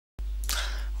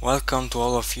Welcome to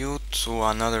all of you to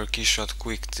another Keyshot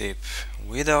quick tip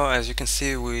video. As you can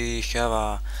see, we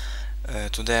have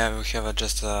today we have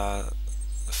just a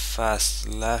fast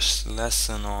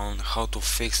lesson on how to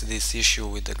fix this issue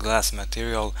with the glass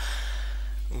material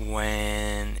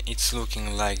when it's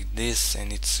looking like this,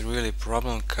 and it's really a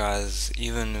problem because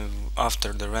even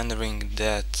after the rendering,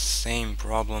 that same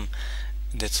problem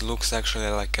that looks actually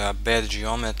like a bad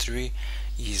geometry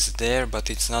is there, but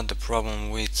it's not the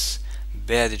problem with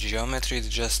bad geometry, it's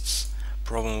just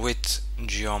problem with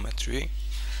geometry.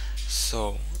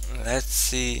 So let's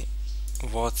see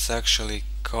what's actually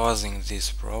causing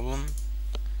this problem.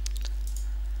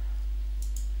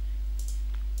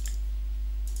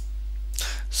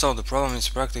 So the problem is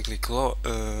practically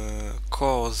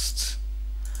caused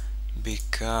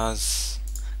because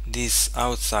this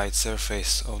outside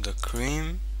surface of the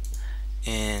cream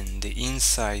and the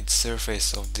inside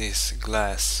surface of this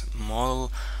glass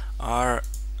model are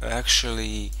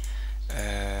actually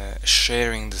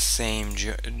sharing the same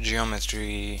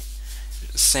geometry,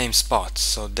 same spot,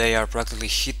 so they are practically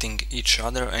hitting each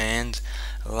other, and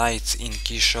light in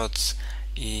Keyshots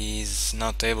is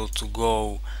not able to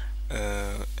go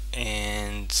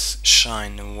and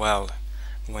shine well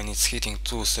when it's hitting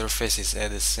two surfaces at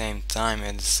the same time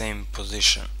at the same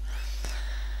position.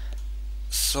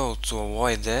 So to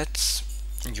avoid that,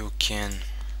 you can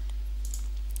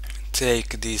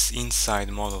take this inside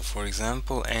model, for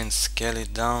example, and scale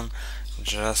it down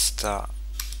just a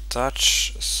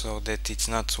touch so that it's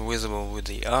not visible with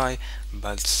the eye,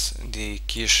 but the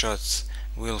Keyshots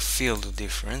will feel the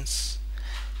difference.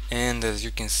 And as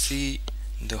you can see,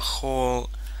 the whole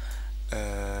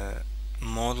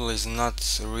model is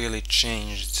not really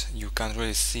changed. You can't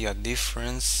really see a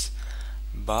difference,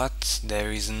 but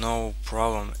there is no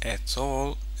problem at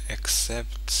all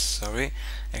except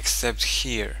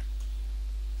here.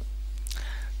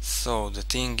 So the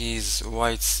thing is,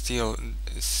 why it's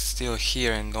still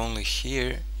here and only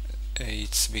here,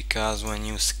 it's because when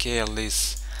you scale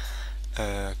this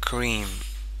cream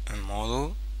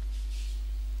model,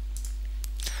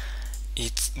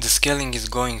 the scaling is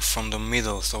going from the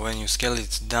middle. So when you scale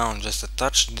it down just a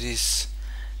touch, this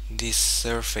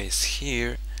surface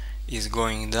here is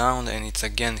going down, and it's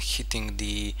again hitting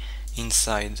the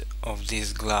inside of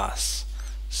this glass.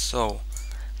 So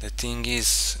the thing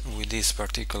is, with this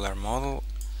particular model,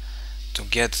 to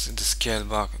get the scale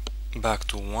back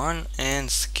to 1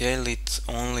 and scale it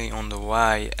only on the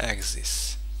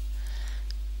y-axis.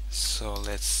 So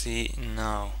let's see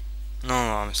now. No,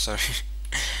 I'm sorry.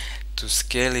 To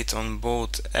scale it on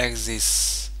both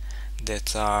axes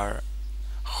that are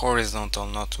horizontal,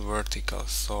 not vertical.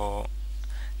 So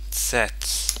Z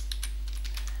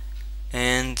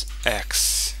and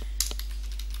X.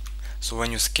 So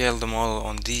when you scale the model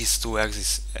on these two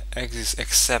axes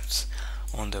except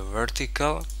on the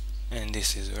vertical, and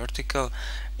this is vertical,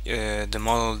 the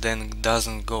model then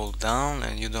doesn't go down,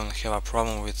 and you don't have a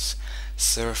problem with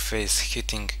surface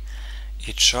hitting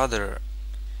each other.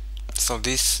 So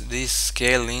this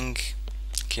scaling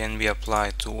can be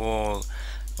applied to all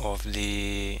of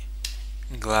the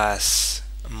glass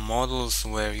models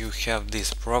where you have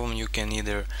this problem. You can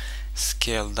either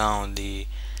scale down the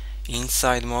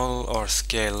inside model or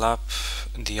scale up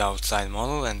the outside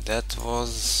model. And that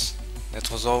was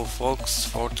all, folks,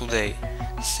 for today.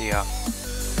 See ya.